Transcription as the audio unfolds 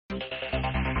Welcome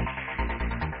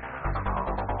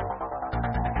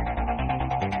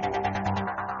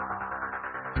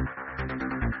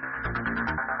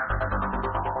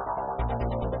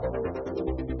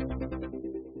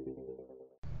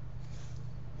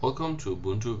to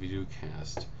Ubuntu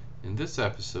Videocast. In this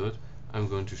episode, I'm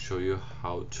going to show you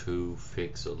how to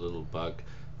fix a little bug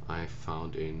I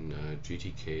found in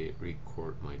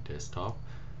GTK-RecordmyDesktop.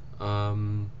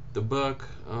 The bug,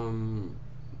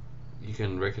 you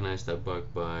can recognize that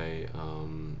bug by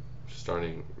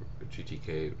starting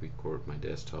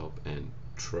GTK-RecordmyDesktop and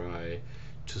try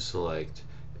to select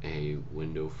a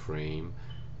window frame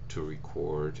to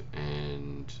record,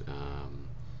 and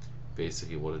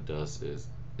basically what it does is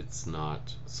it's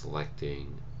not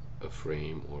selecting a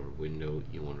frame or window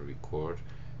you want to record.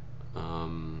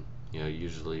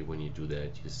 Usually when you do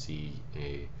that, you see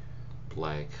a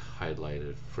black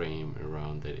highlighted frame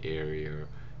around that area.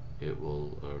 It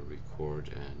will record,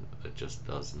 and it just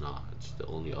does not. The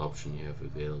only option you have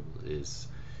available is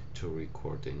to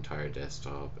record the entire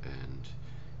desktop, and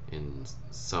in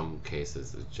some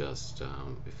cases it's just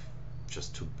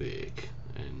too big.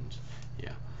 And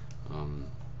yeah,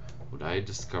 what I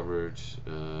discovered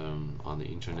on the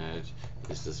internet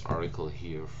is this article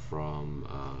here from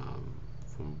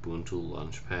Ubuntu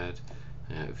Launchpad.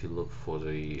 If you look for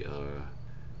the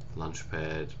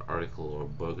Launchpad article or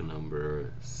bug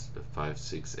number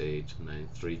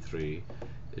 568933,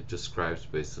 it describes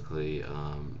basically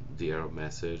the error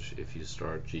message if you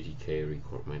start GTK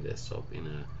Record My Desktop in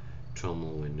a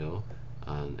terminal window,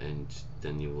 and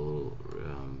then you will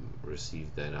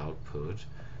receive that output.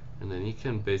 And then you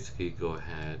can basically go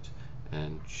ahead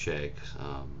and check.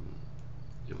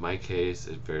 In my case,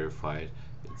 it verified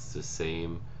it's the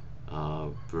same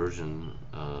version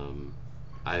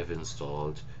I've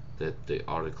installed that the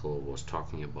article was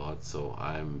talking about, so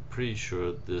I'm pretty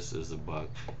sure this is a bug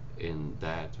in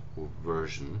that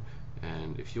version.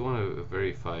 And if you want to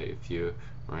verify if you're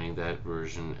running that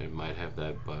version, it might have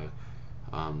that bug.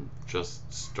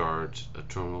 Just start a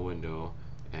terminal window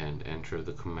and enter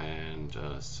the command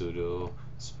sudo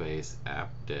space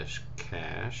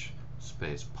app-cache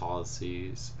space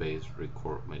policy space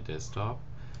record my desktop,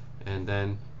 and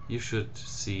then you should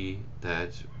see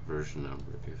that version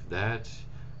number. If that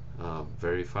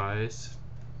verifies,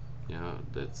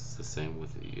 that's the same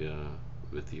with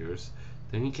yours,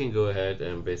 then you can go ahead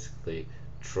and basically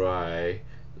try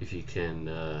if you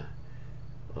can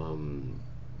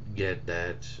get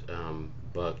that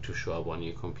bug to show up on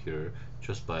your computer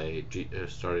just by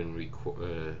starting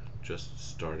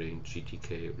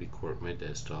GTK Record My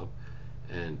Desktop,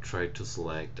 and try to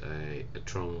select a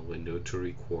terminal window to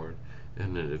record.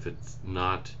 And then if it's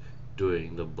not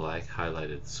doing the black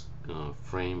highlighted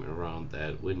frame around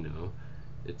that window,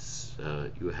 it's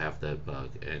you have that bug.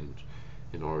 And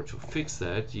in order to fix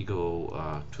that, you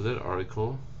go to that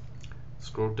article,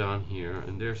 scroll down here,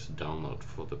 and there's a download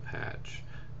for the patch.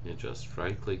 You just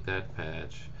right click that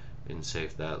patch and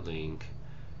save that link,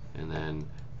 and then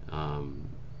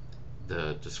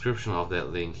the description of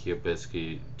that link here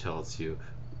basically tells you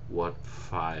what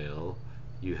file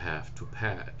you have to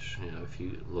patch. If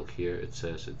you look here, it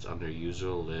says it's under user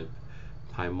lib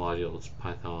pymodules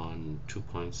python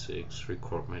 2.6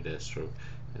 record my desktop,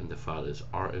 and the file is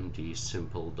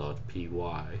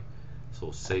rmdsimple.py.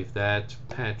 so save that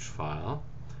patch file,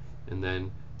 and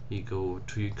then you go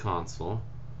to your console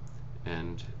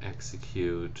and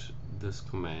execute this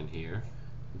command here.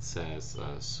 It says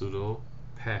sudo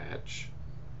patch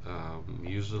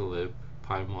userlib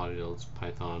pymodules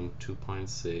python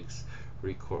 2.6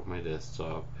 record my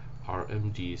desktop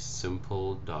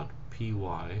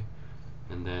rmdsimple.py,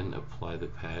 and then apply the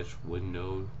patch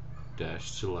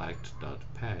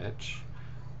window-select.patch,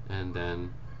 and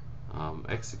then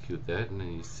execute that, and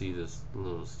then you see this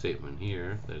little statement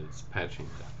here that it's patching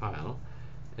that file.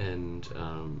 And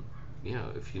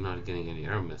if you're not getting any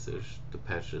error message, the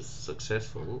patch is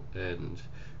successful, and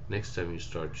next time you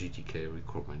start GTK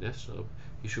Record My Desktop,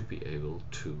 you should be able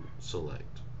to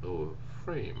select a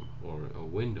frame or a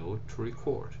window to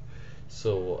record.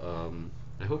 So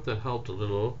I hope that helped a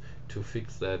little to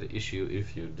fix that issue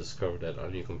if you discovered that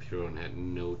on your computer and had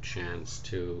no chance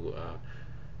to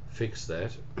fix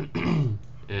that.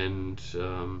 And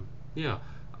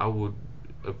I would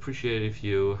appreciate if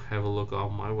you have a look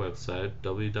on my website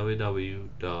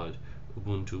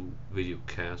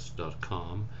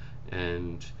www.ubuntuvideocast.com,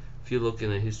 and if you look in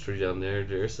the history down there,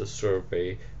 there's a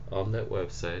survey on that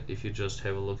website. If you just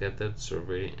have a look at that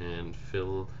survey and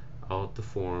fill out the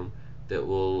form, that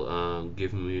will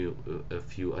give me a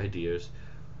few ideas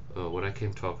what I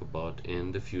can talk about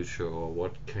in the future, or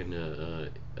what kind of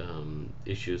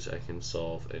issues I can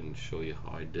solve, and show you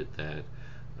how I did that.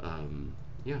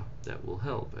 Yeah, that will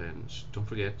help. And don't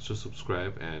forget to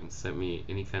subscribe and send me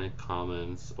any kind of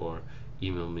comments, or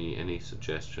email me any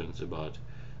suggestions about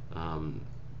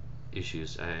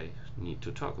issues I need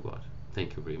to talk about.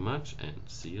 Thank you very much, and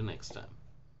see you next time.